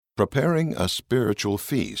Preparing a Spiritual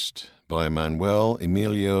Feast by Manuel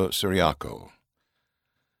Emilio Ciriaco.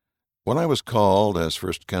 When I was called as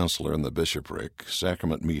first counselor in the bishopric,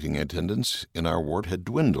 sacrament meeting attendance in our ward had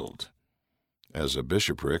dwindled. As a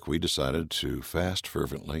bishopric, we decided to fast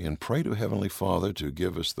fervently and pray to Heavenly Father to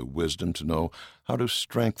give us the wisdom to know how to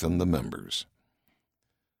strengthen the members.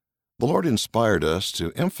 The Lord inspired us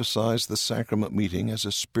to emphasize the sacrament meeting as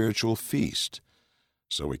a spiritual feast,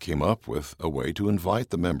 so we came up with a way to invite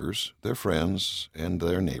the members, their friends, and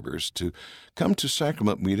their neighbors to come to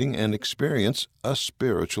sacrament meeting and experience a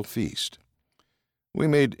spiritual feast. We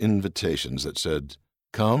made invitations that said,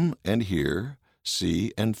 "Come and hear,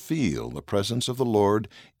 see, and feel the presence of the Lord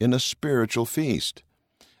in a spiritual feast,"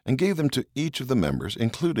 and gave them to each of the members,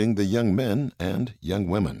 including the young men and young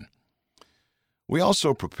women. We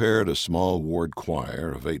also prepared a small ward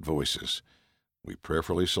choir of 8 voices. We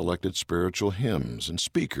prayerfully selected spiritual hymns and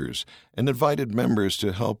speakers and invited members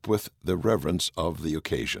to help with the reverence of the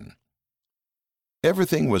occasion.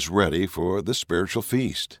 Everything was ready for the spiritual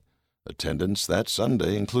feast. Attendance that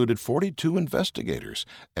Sunday included 42 investigators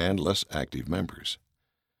and less active members.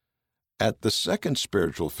 At the second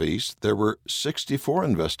spiritual feast, there were 64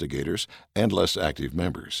 investigators and less active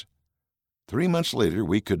members. 3 months later,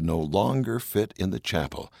 we could no longer fit in the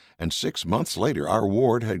chapel, and 6 months later, our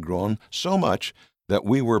ward had grown so much that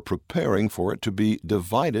we were preparing for it to be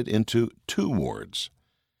divided into 2 wards.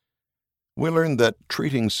 We learned that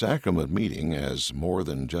treating sacrament meeting as more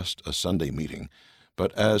than just a Sunday meeting,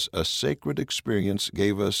 but as a sacred experience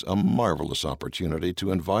gave us a marvelous opportunity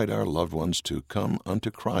to invite our loved ones to come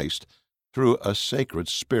unto Christ through a sacred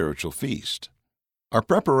spiritual feast. Our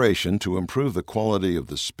preparation to improve the quality of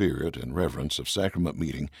the spirit and reverence of sacrament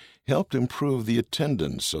meeting helped improve the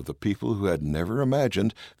attendance of the people who had never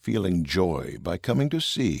imagined feeling joy by coming to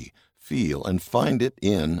see, feel, and find it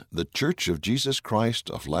in the Church of Jesus Christ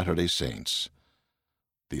of Latter-day Saints.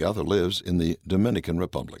 The other lives in the Dominican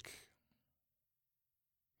Republic.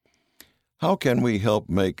 How can we help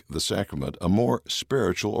make the sacrament a more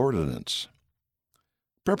spiritual ordinance?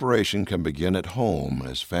 Preparation can begin at home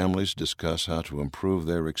as families discuss how to improve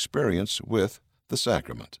their experience with the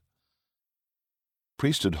sacrament.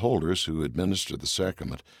 Priesthood holders who administer the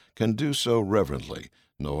sacrament can do so reverently,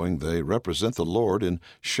 knowing they represent the Lord in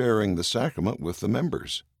sharing the sacrament with the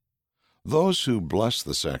members. Those who bless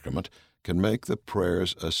the sacrament can make the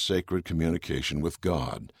prayers a sacred communication with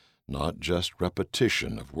God, not just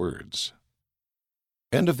repetition of words.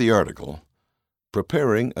 End of the article.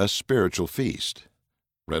 Preparing a Spiritual Feast.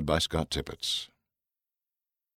 Read by Scott Tippett.